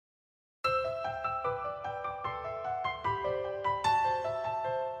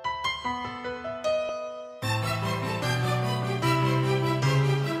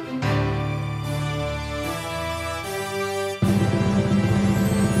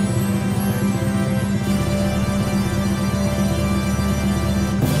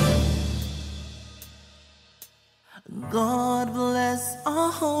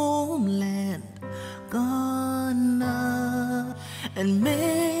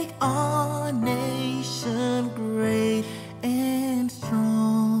our nation great and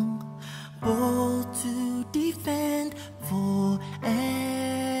strong, bold to defend forever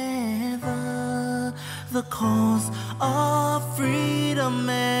the cause of freedom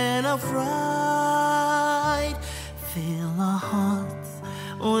and of right. Fill our hearts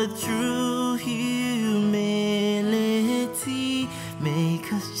with true humility,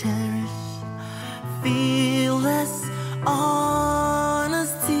 make us cherish fearless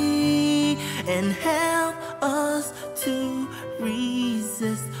honesty, and help us to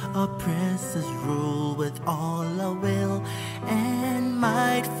resist oppressors' rule with all our will and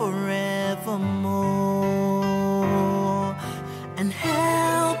might forevermore. And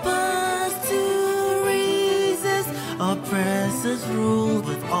help us to resist oppressors' rule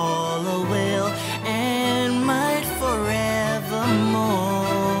with all our will and might forevermore.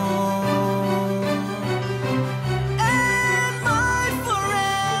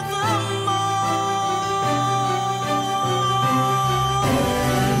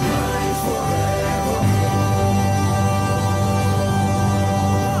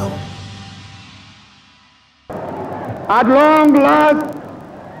 At long last,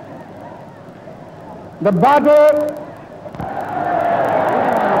 the battle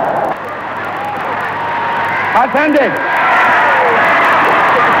has ended.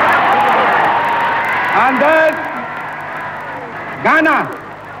 And thus, Ghana,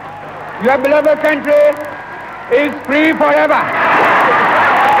 your beloved country, is free forever.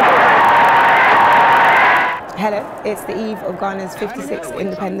 Hello, it's the eve of Ghana's 56th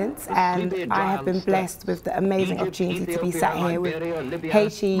independence, and I have been blessed with the amazing opportunity to be sat here with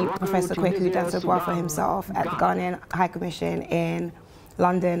Pt1 Professor Kwaku Danso-Boafo himself at the Ghanaian High Commission in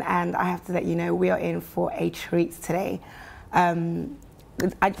London, and I have to let you know we are in for a treat today.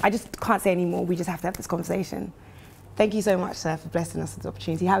 I just can't say any more, we just have to have this conversation. Thank you so much, sir, for blessing us with the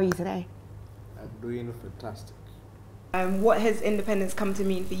opportunity. How are you today? I'm doing fantastic. What has independence come to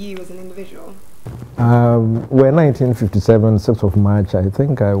mean for you as an individual? Well, 1957, 6th of March, I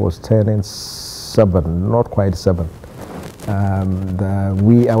think I was turning 7, not quite 7. I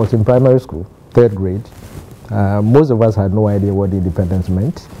was in primary school, 3rd grade. Most of us had no idea what independence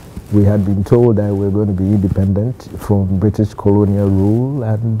meant. We had been told that we were going to be independent from British colonial rule,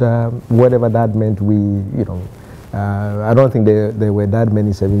 and whatever that meant, I don't think there were that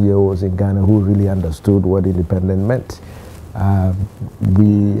many 7-year-olds in Ghana who really understood what independence meant. I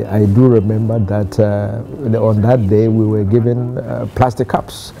do remember that on that day we were given plastic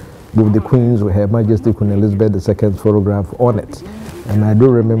cups with the Queen's, Her Majesty Queen Elizabeth II's photograph on it. And I do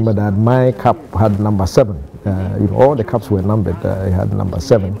remember that my cup had number 7. All the cups were numbered. It had number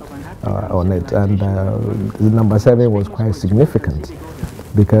 7 on it. And the number 7 was quite significant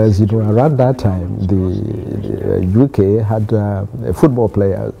because around that time the UK had a football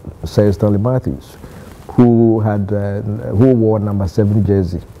player, Sir Stanley Matthews, who wore number 7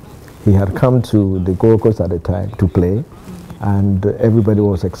 jersey. He had come to the Gold Coast at the time to play, and everybody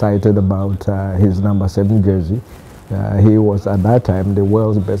was excited about his number 7 jersey. He was at that time the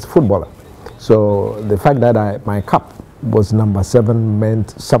world's best footballer. So the fact that my cup was number 7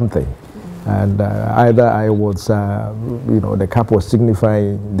 meant something. And either I was, the cup was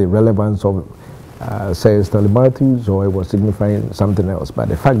signifying the relevance of Sir Stanley Matthews, or it was signifying something else. But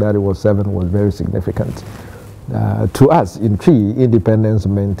the fact that it was 7 was very significant. To us, in Tree, independence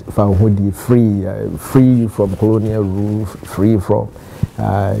meant free from colonial rule, free from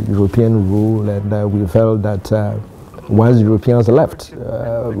European rule, and we felt that once Europeans left,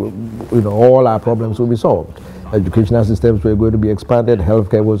 all our problems would be solved. Educational systems were going to be expanded,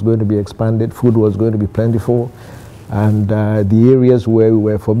 healthcare was going to be expanded, food was going to be plentiful, and the areas where we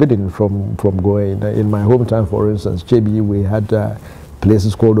were forbidden from going. In my hometown, for instance, Chebi, we had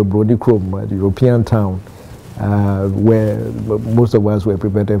places called Obroni Krom, the European town, where most of us were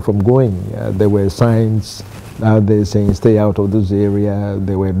prevented from going. There were signs out there saying stay out of this area.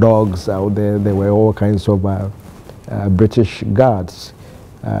 There were dogs out there. There were all kinds of British guards.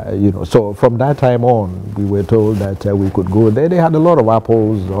 So from that time on, we were told that we could go there. They had a lot of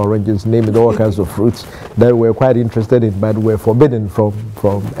apples, oranges, name it, all kinds of fruits that we were quite interested in, but were forbidden from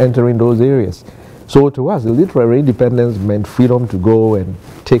entering those areas. So to us, literary independence meant freedom to go and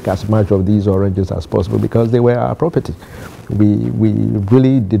take as much of these oranges as possible because they were our property. We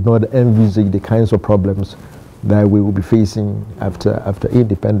really did not envisage the kinds of problems that we will be facing after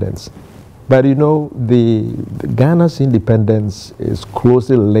independence. But the Ghana's independence is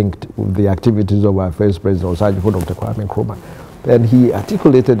closely linked with the activities of our first president, Dr. Kwame Nkrumah. And he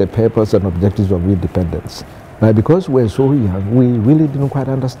articulated the purpose and objectives of independence. But because we're so young, we really didn't quite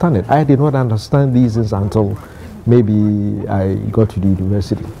understand it. I did not understand these things until maybe I got to the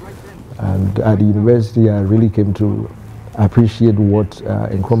university. And at the university, I really came to appreciate what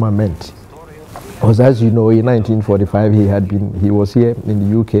Nkrumah meant. Because as you know, in 1945, he was here in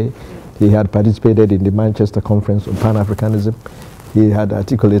the UK. He had participated in the Manchester Conference on Pan-Africanism. He had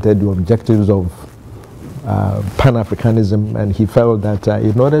articulated the objectives of Pan-Africanism, and he felt that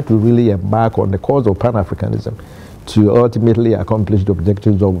in order to really embark on the cause of Pan-Africanism, to ultimately accomplish the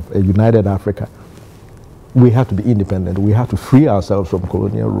objectives of a united Africa, we have to be independent. We have to free ourselves from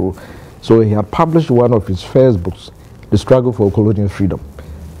colonial rule. So he had published one of his first books, The Struggle for Colonial Freedom.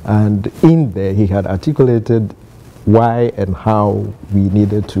 And in there, he had articulated why and how we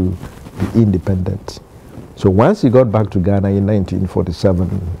needed to be independent. So once he got back to Ghana in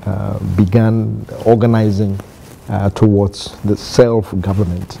 1947, began organizing towards the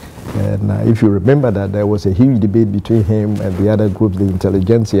self-government. And if you remember that, there was a huge debate between him and the other groups, the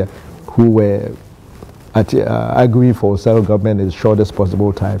intelligentsia, who were arguing for self-government in the shortest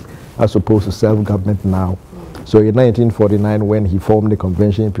possible time, as opposed to self-government now. So in 1949, when he formed the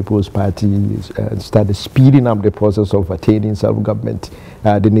Convention People's Party, started speeding up the process of attaining self-government,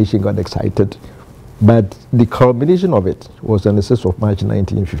 the nation got excited. But the culmination of it was on the 6th of March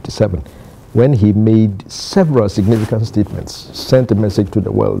 1957, when he made several significant statements, sent a message to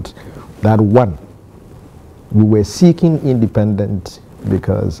the world that, one, we were seeking independence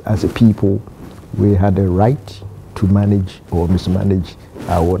because as a people, we had a right to manage or mismanage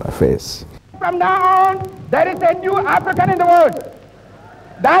our own affairs. From now on, there is a new African in the world.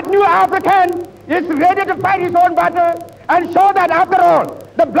 That new African is ready to fight his own battle and show that, after all,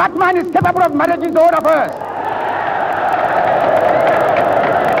 the black man is capable of managing his own affairs.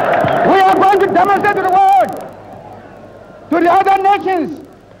 We are going to demonstrate to the world, to the other nations,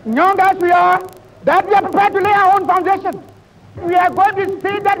 young as we are, that we are prepared to lay our own foundation. We are going to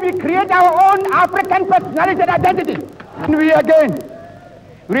see that we create our own African personality and identity. And we again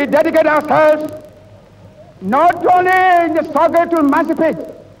rededicate ourselves not only in the struggle to emancipate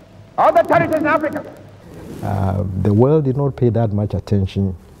other territories in Africa. The world did not pay that much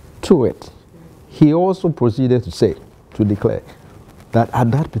attention to it. He also proceeded to say, to declare, that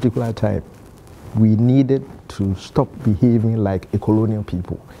at that particular time, we needed to stop behaving like a colonial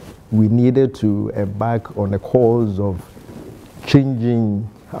people. We needed to embark on a cause of changing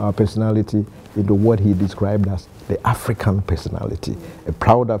our personality into what he described as the African personality, a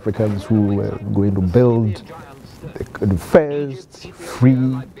proud Africans who were going to build the first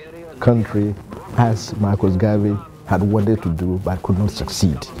free country, as Marcus Garvey had wanted to do but could not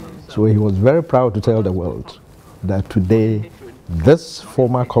succeed. So he was very proud to tell the world that today this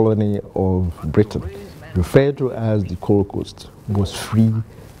former colony of Britain, referred to as the Gold Coast, was free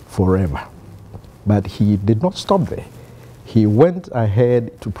forever. But he did not stop there. He went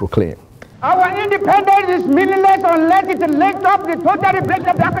ahead to proclaim, our independence is meaningless unless it links up the total liberation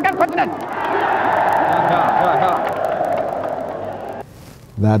of the African continent.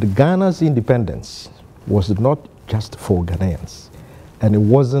 That Ghana's independence was not just for Ghanaians, and it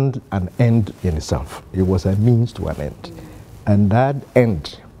wasn't an end in itself. It was a means to an end. And that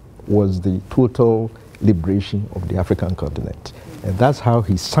end was the total liberation of the African continent. And that's how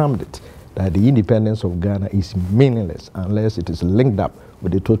he summed it, that the independence of Ghana is meaningless unless it is linked up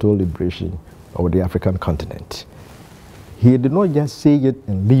with the total liberation of the African continent. He did not just say it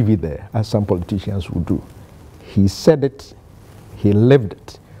and leave it there, as some politicians would do. He said it, he lived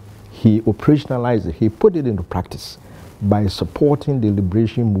it, he operationalized it, he put it into practice by supporting the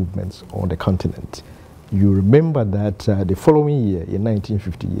liberation movements on the continent. You remember that the following year, in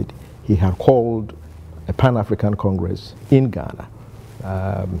 1958, he had called a Pan-African Congress in Ghana,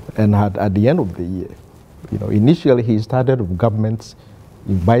 and had, at the end of the year, initially he started with governments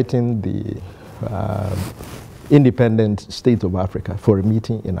inviting the independent states of Africa for a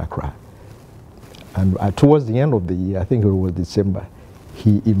meeting in Accra. And towards the end of the year, I think it was December,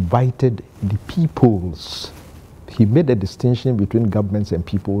 he invited the peoples. He made a distinction between governments and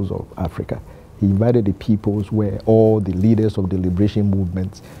peoples of Africa. He invited the peoples where all the leaders of the liberation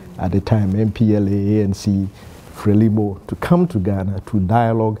movements at the time, MPLA, ANC, Frelimo, to come to Ghana to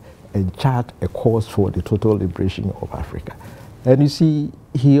dialogue and chart a course for the total liberation of Africa. And you see,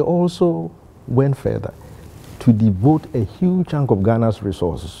 he also went further to devote a huge chunk of Ghana's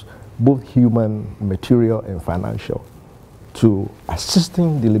resources, both human, material, and financial, to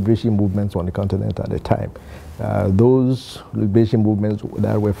assisting the liberation movements on the continent at the time. Those liberation movements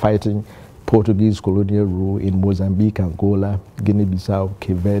that were fighting Portuguese colonial rule in Mozambique, Angola, Guinea-Bissau,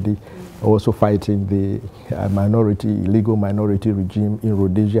 Cape Verde, also fighting the illegal minority regime in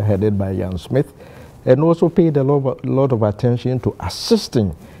Rhodesia headed by Jan Smith, and also paid a lot of attention to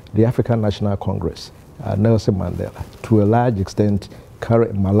assisting the African National Congress, Nelson Mandela, to a large extent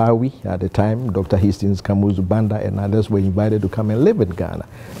Malawi at the time. Dr. Hastings Kamuzu Banda and others were invited to come and live in Ghana.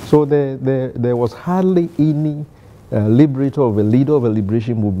 So there was hardly any liberator of a leader of a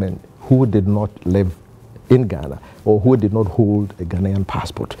liberation movement who did not live in Ghana or who did not hold a Ghanaian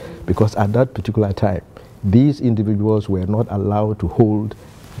passport, because at that particular time these individuals were not allowed to hold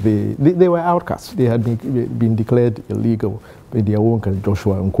they were outcasts. They had been declared illegal in their own country.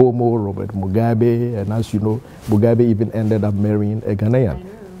 Joshua Nkomo, Robert Mugabe, and as you know, Mugabe even ended up marrying a Ghanaian.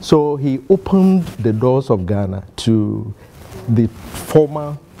 So he opened the doors of Ghana to the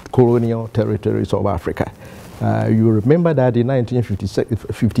former colonial territories of Africa. You remember that in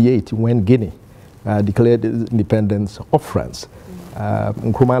 1958, when Guinea declared independence of France,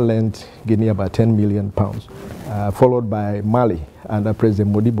 Nkrumah lent Guinea about 10 million pounds, followed by Mali under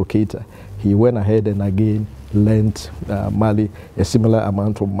President Modibo Keita. He went ahead and again lent Mali a similar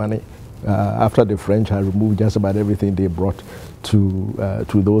amount of money after the French had removed just about everything they brought to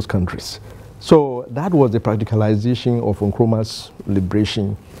those countries. So that was the practicalization of Nkrumah's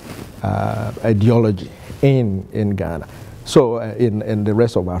liberation ideology in Ghana, so in the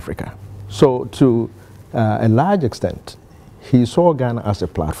rest of Africa. So to a large extent, he saw Ghana as a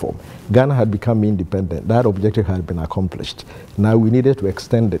platform. Ghana had become independent. That objective had been accomplished. Now we needed to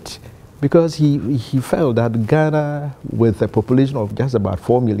extend it, because he felt that Ghana, with a population of just about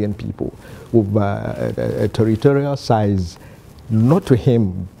 4 million people, with a territorial size not to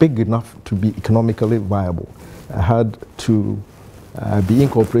him big enough to be economically viable, had to be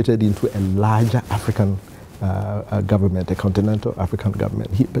incorporated into a larger African government, a continental African government,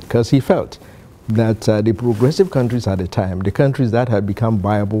 because he felt that the progressive countries at the time, the countries that had become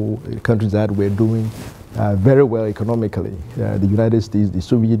viable, the countries that were doing very well economically, the United States, the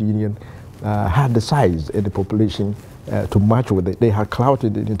Soviet Union, had the size and the population to match with it. They had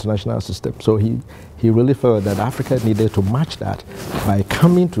clouted the international system. So he really felt that Africa needed to match that by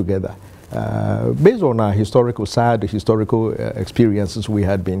coming together. Based on our historical side, the historical experiences, we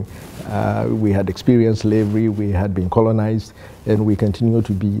had experienced slavery, we had been colonized, and we continue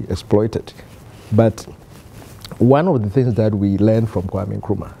to be exploited. But one of the things that we learned from Kwame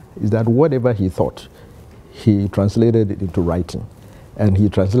Nkrumah is that whatever he thought, he translated it into writing, and he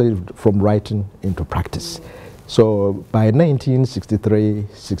translated from writing into practice. So by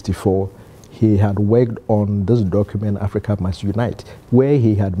 1963-64, he had worked on this document, Africa Must Unite, where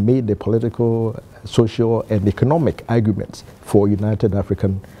he had made the political, social, and economic arguments for united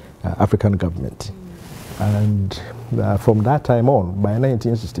African government. And from that time on, by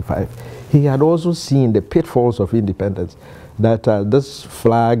 1965, he had also seen the pitfalls of independence, that this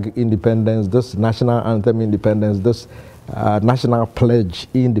flag independence, this national anthem independence, this national pledge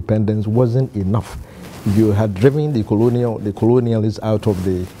independence wasn't enough. You had driven the colonialists out of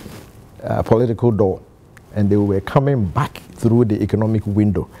the political door, and they were coming back through the economic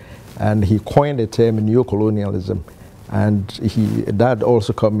window. And he coined the term neocolonialism. And that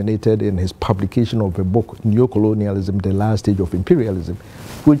also culminated in his publication of a book, Neocolonialism, The Last Stage of Imperialism,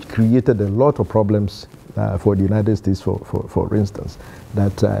 which created a lot of problems for the United States, for instance.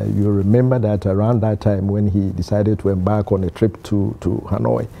 That you remember that around that time when he decided to embark on a trip to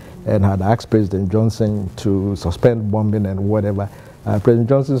Hanoi and had asked President Johnson to suspend bombing and whatever, President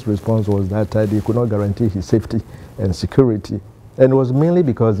Johnson's response was that they could not guarantee his safety and security. And it was mainly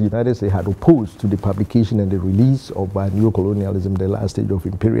because the United States had opposed to the publication and the release of Neocolonialism, The Last Stage of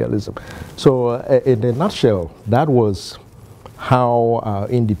Imperialism. So in a nutshell, that was how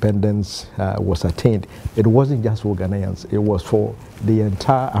independence was attained. It wasn't just for Ghanaians, it was for the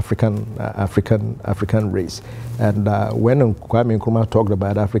entire African race. And when Kwame Nkrumah talked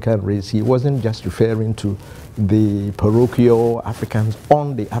about African race, he wasn't just referring to the parochial Africans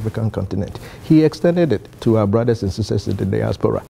on the African continent. He extended it to our brothers and sisters in the diaspora.